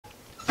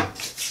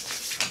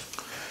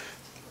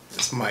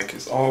This mic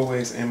is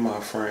always in my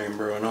frame,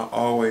 bro, and I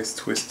always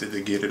twist it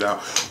to get it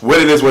out.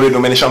 What it is, what it do,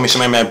 man. Show me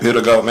some man, Bill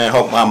to go, man.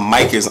 Hope my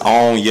mic is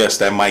on. Yes,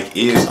 that mic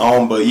is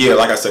on. But yeah,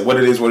 like I said, what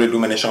it is, what it do,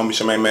 man. Show me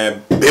some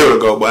man, Bill to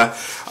go, boy.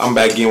 I'm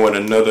back in with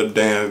another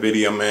damn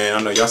video, man.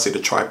 I know y'all see the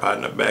tripod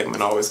in the back,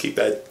 man. I always keep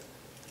that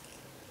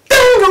dang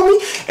on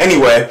me.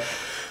 Anyway,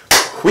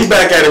 we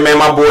back at it, man.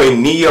 My boy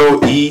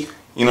Neo E.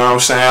 You know what I'm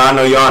saying? I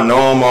know y'all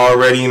know him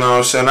already, you know what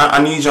I'm saying?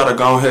 I need y'all to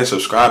go ahead and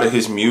subscribe to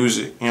his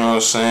music, you know what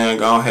I'm saying?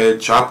 Go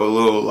ahead, drop a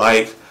little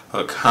like,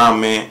 a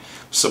comment,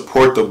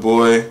 support the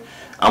boy.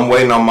 I'm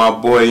waiting on my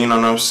boy, you know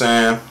what I'm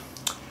saying?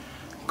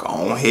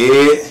 Go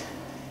ahead,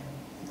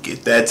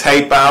 get that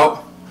tape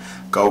out,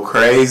 go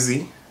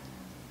crazy.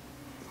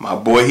 My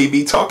boy, he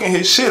be talking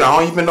his shit. I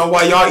don't even know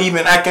why y'all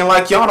even acting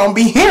like y'all don't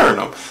be hearing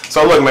him.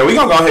 So look, man, we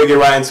gonna go ahead and get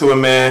right into it,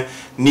 man.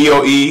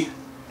 Neo E,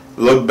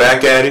 look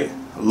back at it.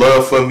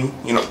 Love for me,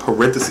 you know,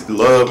 parenthesis,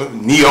 love,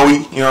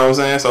 Neo-E, you know what I'm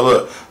saying? So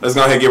look, let's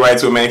go ahead and get right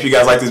to it, man. If you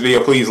guys like this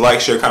video, please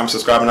like, share, comment,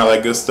 subscribe, and all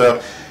that good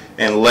stuff.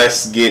 And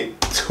let's get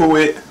to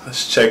it.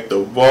 Let's check the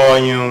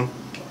volume.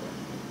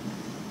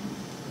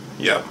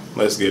 Yeah,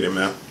 let's get it,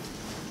 man.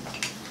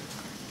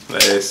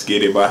 Let's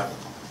get it, bye.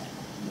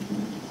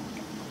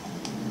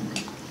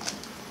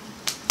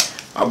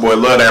 My boy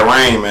love that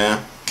rain,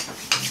 man.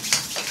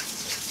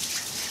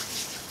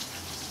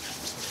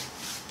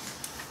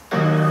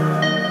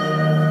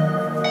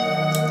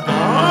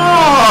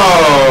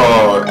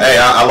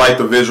 I like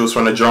the visuals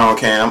from the drone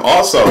cam.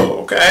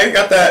 Also, okay,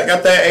 got that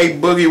A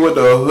Boogie with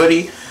the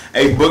hoodie,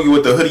 A Boogie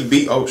with the hoodie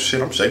beat. Oh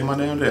shit, I'm shaking my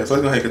damn ass.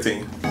 Let's go ahead and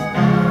continue.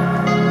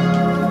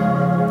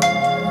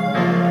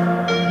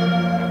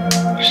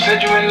 You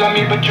said you ain't love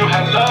me, but you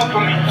had love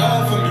for me.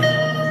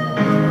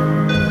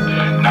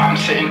 Now I'm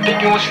sitting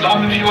thinking what's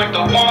love if you ain't the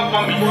one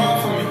for me.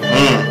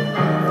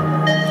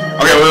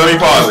 Okay, well, let me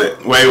pause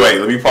it. Wait,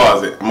 let me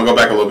pause it. I'm gonna go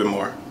back a little bit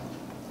more.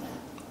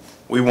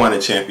 We won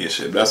a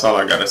championship. That's all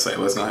I gotta say.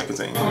 Let's go ahead and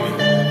continue.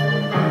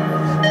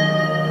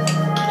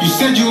 You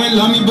said you ain't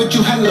love me, but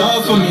you had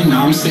love for me.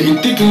 Now I'm sitting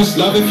thinking what's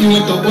love if you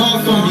ain't the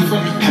one for me.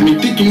 Had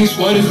me thinking these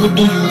sweaters, what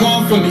do you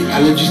want from me?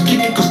 Allergies kick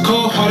it cause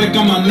cold hearted,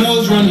 got my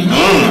nose running.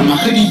 Got my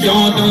hoodie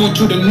on, don't want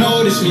you to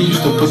notice me.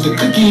 Used to put the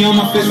cookie on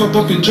my face while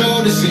bumping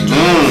Jodeci.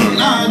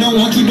 Nah, I don't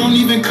want you, don't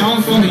even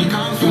come for me.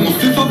 You want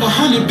fifth of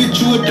 100,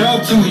 bitch, you a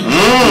dog to me.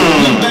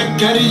 Look back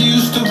at it, you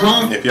used to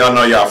run. If y'all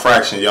know y'all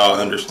fraction, y'all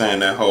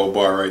understand that whole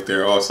bar right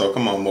there. Also,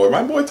 come on, boy.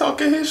 My boy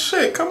talking his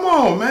shit. Come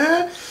on,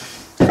 man.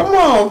 Come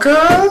on,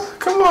 cuz.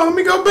 Come on, let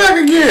me go back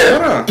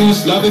again.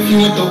 What's love if you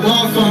ain't the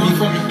one for me?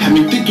 Had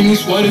me thinking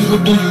these sweaters,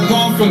 what do you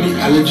want from me?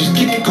 Allergies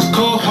kick it cause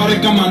cold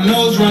hearted, got my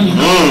nose running.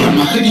 Got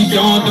my hoodie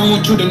on, don't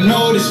want you to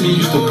notice me.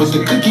 Used to put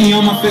the cookie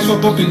on my face while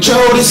bumping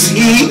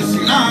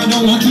Jodeci. Nah, I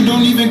don't want you,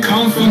 don't even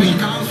come for me.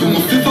 You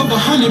want fifth of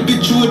 100,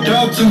 bitch, you a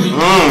dog to me.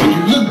 When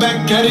you look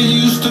back at it,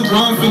 you used to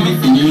run from me.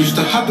 Then you used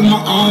to hop in my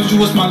arms, you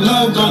was my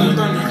love bunny.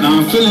 Now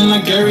I'm feeling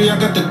like Gary, I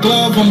got the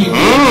glove on me.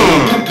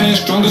 Pump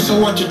pants stronger,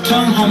 so watch your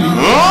tongue, homie.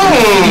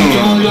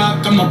 Don't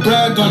lock, I'ma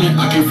brag on it.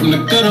 I came from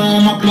the gutter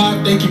on my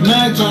block, they keep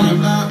nags on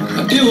it.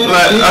 I deal with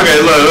it.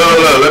 Okay,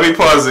 look, let me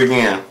pause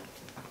again.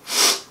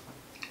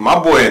 My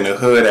boy in the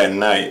hood at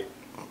night.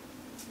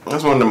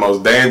 That's one of the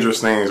most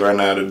dangerous things right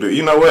now to do.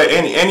 You know what?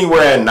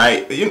 Anywhere at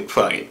night,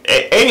 fuck it.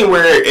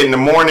 Anywhere in the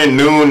morning,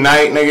 noon,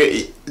 night,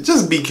 nigga,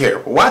 just be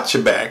careful. Watch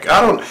your back.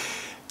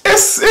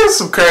 It's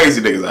some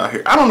crazy niggas out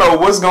here. I don't know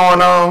what's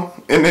going on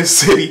in this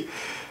city.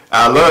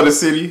 I love the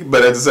city,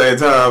 but at the same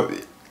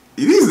time,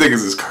 these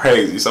niggas is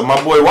crazy. So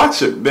my boy,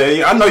 watch it,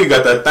 man. I know you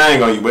got that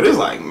thing on you, but it's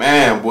like,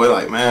 man, boy,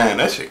 like, man,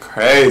 that shit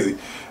crazy.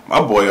 My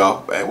boy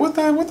off, man. What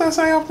that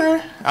say up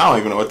there? I don't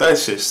even know what that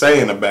shit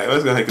say in the back.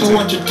 Let's go ahead and continue.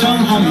 Watch your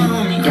tongue, homie.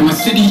 Got my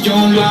city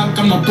on lock,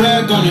 I'ma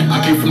brag on it. I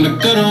came from the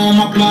gutter on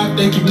my block,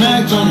 they keep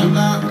nags on it.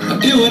 I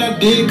did what I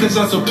did cause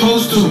I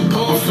supposed to.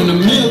 I'm from the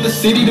middle of the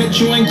city that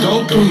you ain't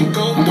go through.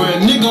 I'm where a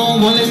nigga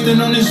on one less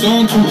than on his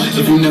own too.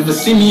 If you never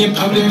see me in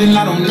public, then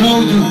I don't know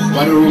you.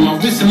 Water on my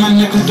wrist and my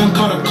necklace done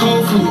caught a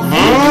cold food.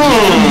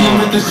 I'm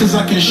with this cause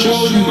I can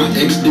show you. My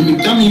ex did me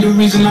dummy, the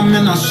reason I'm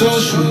in our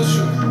socials.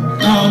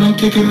 No, don't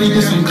kick it, leave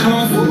this in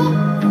comfort.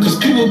 Cause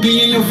people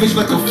be in your face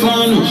like a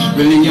funnel.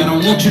 Really, I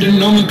don't want you to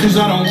know me cause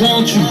I don't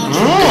want you.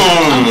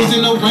 I was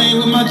in the rain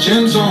with my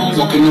gems on.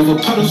 Walking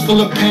over puddles full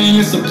of pain,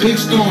 it's a big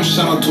storm.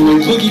 Shout out to a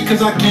boogie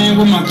cause I came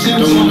with my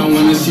Timbs on. Don't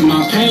wanna see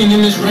my pain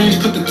in this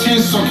range, put the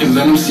tents on. Can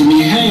let them see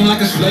me hang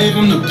like a slave,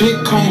 I'm the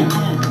big cone.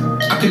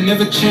 I can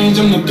never change,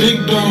 I'm the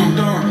big dog.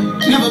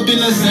 Never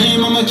been the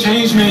same, I'm a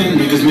change man.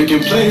 Niggas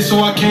making plays,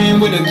 so I came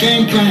with a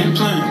game plan.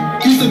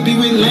 Used to be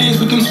with lanes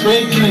with them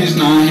spray cans.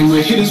 Now I ain't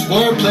with his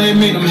wordplay,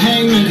 made them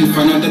hang me. You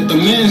find out that the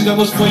mans that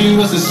was for you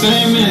was the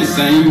same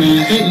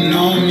man hating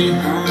on me.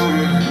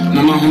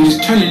 Now my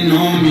homies turning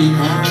on me,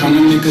 trying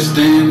to make a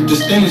stand, the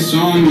stand is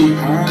on me.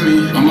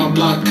 On my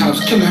block,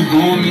 cops killing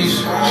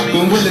homies.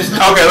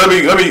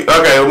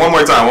 Okay, one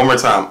more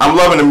time. I'm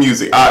loving the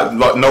music.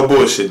 No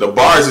bullshit. The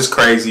bars is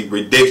crazy,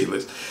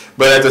 ridiculous.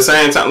 But at the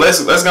same time,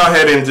 let's go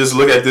ahead and just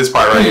look at this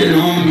part right here.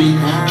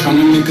 Trying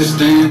to make a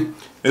stand.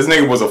 This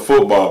nigga was a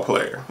football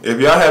player. If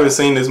y'all haven't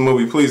seen this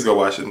movie, please go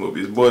watch this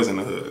movie. It's Boys in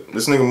the Hood.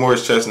 This nigga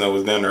Morris Chestnut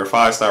was down there, a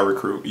 5-star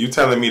recruit. You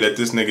telling me that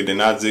this nigga did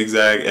not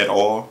zigzag at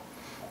all?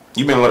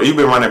 You've been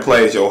running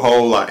plays your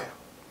whole life.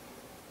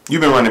 You've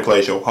been running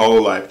plays your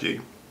whole life, G.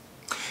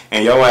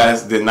 And your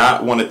ass did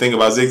not want to think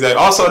about zigzag.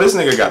 Also, this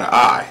nigga got an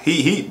eye.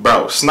 He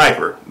bro,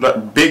 sniper,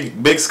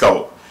 big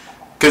scope.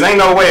 Cause ain't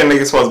no way a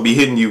nigga supposed to be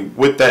hitting you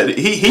with that.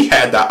 He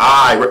had the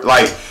eye,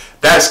 like.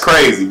 That's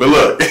crazy, but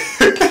look,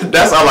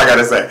 that's all I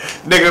gotta say.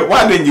 Nigga,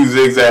 why didn't you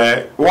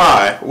zigzag?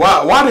 Why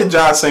did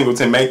John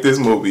Singleton make this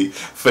movie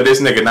for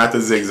this nigga not to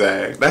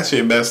zigzag? That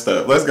shit messed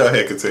up. Let's go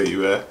ahead and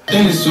continue, man.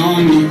 Then it's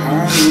on me.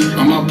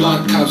 On my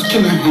block, cops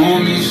killing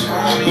homies.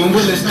 When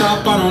will it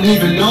stop? I don't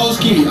even know,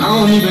 ski. I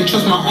don't even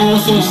trust my own,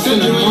 so I'm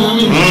sending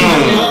on me.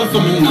 Love for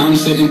me. Now I'm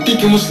sitting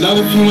thinking what's love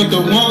if you ain't the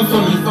one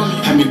for me.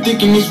 Had me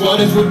thinking these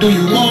waters, what do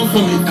you want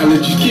from me?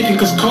 Allergies kicking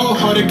cause cold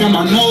hearted, got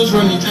my nose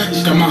running.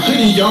 Got my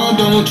hoodie on,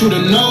 don't want you to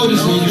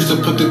notice me. Used to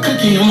put the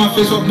cookie on my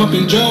face, walk up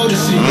in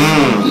Jodeci.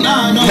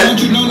 Nah, I don't want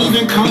you, don't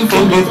even come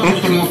for me.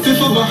 You want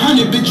fifth of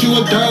 100, bitch, you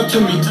a dog to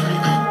me.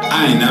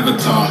 I ain't never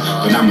tall,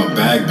 but I'm a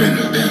bag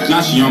bender.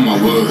 Now she on my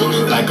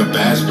wood, like a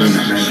bad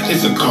spinner.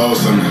 It's a cold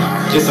summer,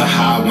 it's a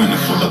high winter.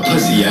 Full of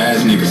pussy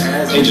ass niggas,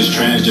 they just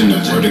transgender.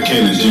 Word of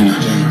Caitlyn Jenner.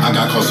 I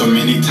got caught so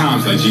many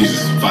times like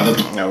Jesus. Father.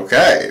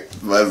 Okay,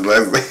 let's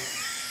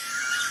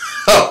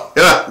oh,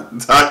 yeah,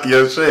 talk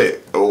your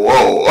shit.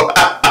 Whoa.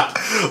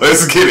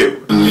 Let's get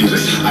it.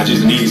 I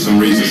just need some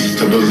reasons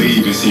to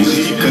believe it's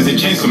easy. Cause it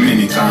changed so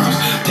many times.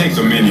 Take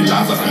so many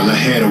lives. I fell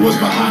ahead of what's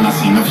behind. I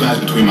seen the flash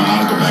between my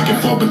eyes. Go back and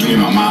forth between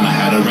my mind. I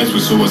had a race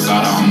with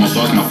suicide. I almost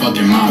lost my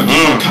fucking mind.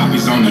 But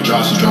copies on the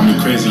drive. She drive me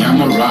crazy.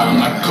 I'm a ride. I'm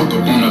like Coco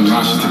on the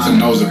line. She sticks her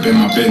nose up in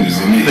my business.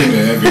 And it hit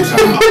her every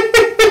time.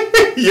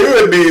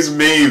 You and these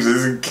memes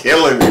is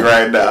killing me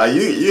right now.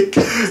 You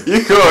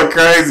going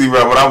crazy,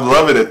 bro. But I'm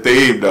loving the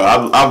theme, though.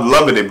 I'm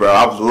loving it, bro.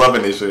 I'm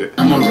loving this shit.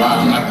 I'm a ride.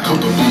 I'm like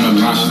Coco on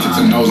the line. She sticks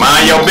her nose.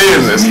 Mind your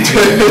business.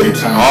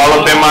 All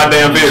up in my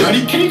damn business.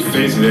 You can't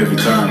face it every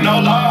time. No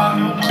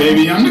lie.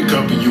 Baby, I'm the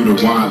cup and you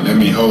the wine. Let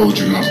me hold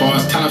you. My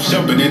bar's top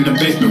shelf, but in the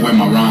basement where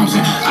my rhymes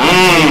in.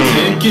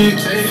 I take it,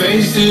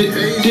 face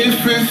it,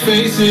 different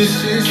faces,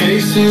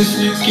 cases,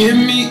 get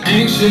me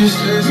anxious,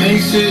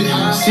 makes it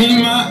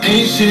seem I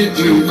ain't shit.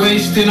 You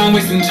wasted, I'm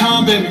wasting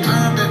time, baby.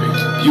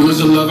 You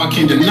was a love I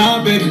can't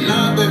deny, baby.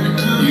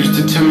 You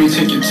used to tell me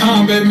take your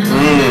time, baby.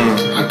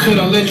 I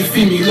could've let you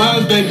feed me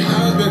lies, baby.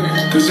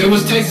 Cause it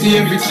was tasty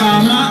every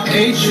time I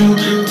ate you,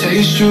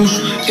 taste you.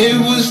 It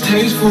was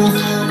tasteful,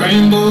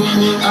 rainbow.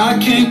 I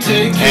can't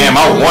take it. Damn,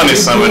 I wanted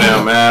some of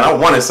them, man. I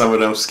wanted some of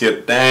them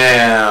skip.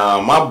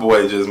 Damn, my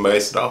boy just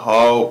maced the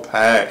whole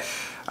pack.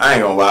 I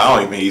ain't gonna lie, I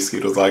don't even eat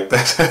Skittles like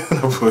that.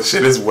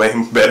 Bullshit, is way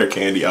better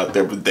candy out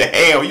there. But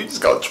damn, you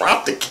just gonna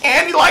drop the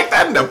candy like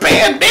that in the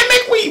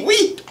pandemic?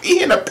 We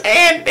in a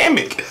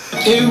pandemic.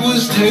 It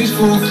was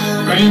tasteful,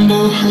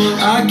 rainbow.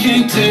 I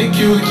can't take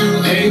you,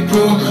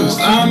 April. Cause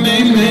I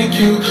may make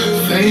you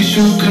face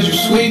you. Cause you're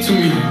sweet to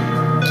me.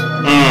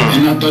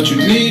 And I thought you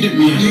needed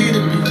me.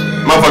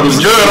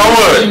 Motherfuckers good on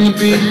what?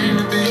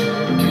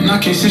 And I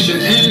can't sense your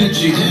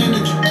energy.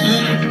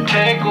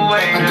 Take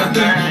away. I got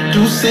the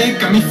Douce,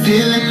 got me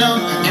feeling up.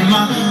 In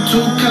my 2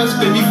 cups,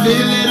 baby,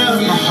 fill it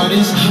up. My heart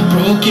is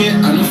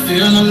broken, I don't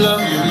feel no love.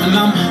 When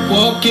I'm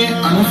walking,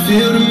 I don't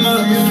feel the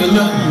mud. Feel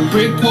a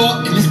brick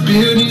wall and it's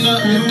building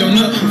up. Don't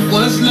know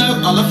what's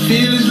love, all I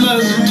feel is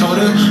love. Told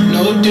her,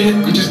 no dip,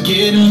 I'm just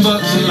getting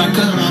bucks. And like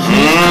a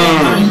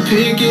I ain't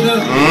pick it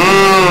up.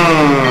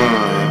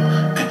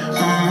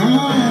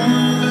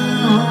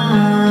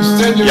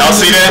 Y'all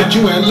see that?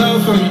 You had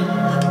love for me.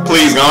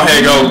 Please go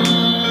ahead, go.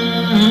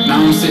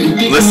 Now I'm sitting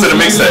thinking listen to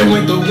the mixtape.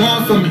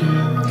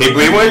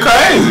 He went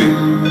crazy.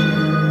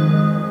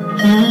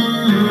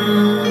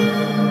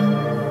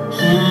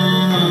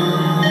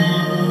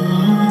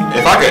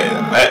 If I could,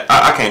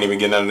 I can't even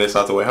get none of this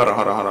out the way. Hold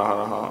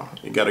on.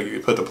 You gotta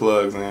put the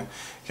plugs in.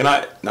 Can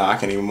I? No, I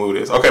can't even move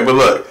this. Okay, but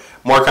look.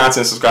 More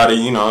content, subscribe to,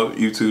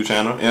 YouTube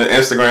channel.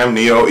 Instagram,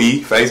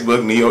 NeoE.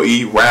 Facebook,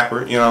 NeoE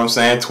Rapper. You know what I'm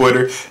saying?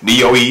 Twitter,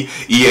 NeoE,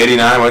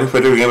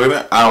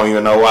 E89. I don't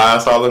even know why I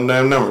saw them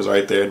damn numbers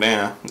right there.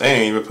 Damn. They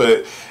ain't even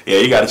put, yeah,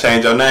 you got to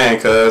change your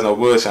name, cuz, no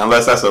bullshit.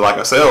 Unless that's like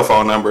a cell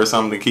phone number or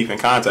something to keep in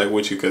contact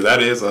with you, because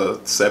that is a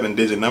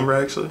 7-digit number,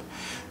 actually.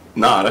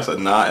 Nah, that's an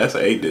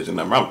 8-digit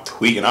number. I'm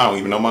tweaking. I don't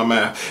even know my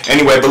math.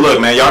 Anyway, but look,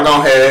 man, y'all go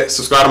ahead,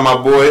 subscribe to my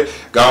boy.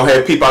 Go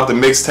ahead, peep out the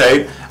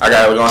mixtape. I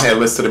gotta go ahead and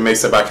listen to the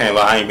mixtape. I can't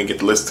lie, I ain't even get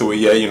to listen to it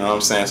yet, you know what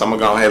I'm saying? So I'm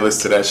gonna go ahead and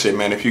listen to that shit,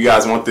 man. If you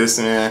guys want this,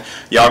 man,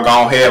 y'all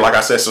go ahead, like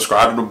I said,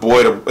 subscribe to the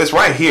boy. It's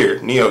right here,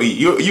 NeoE.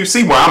 You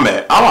see where I'm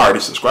at. I'm already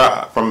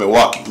subscribed from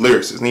Milwaukee.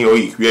 Lyricist,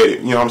 NeoE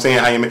creative. You know what I'm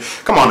saying?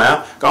 Come on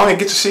now. Go ahead and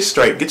get your shit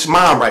straight. Get your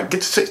mind right.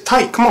 Get your shit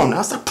tight. Come on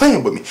now. Stop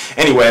playing with me.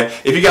 Anyway,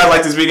 if you guys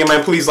like this video,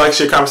 man, please like,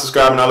 share, comment,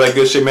 subscribe, and all that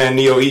good shit, man.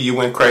 NeoE, you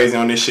went crazy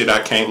on this shit.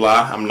 I can't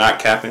lie. I'm not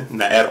capping.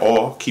 Not at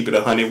all. Keep it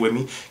 100 with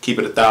me. Keep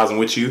it 1,000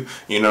 with you.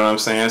 You know what I'm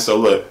saying? So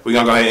look, we're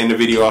gonna go ahead and end the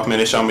video off, man.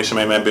 It's Show Me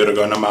Shemaine, man. Build a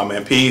go. No more,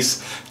 man.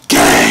 Peace.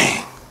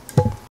 Gang.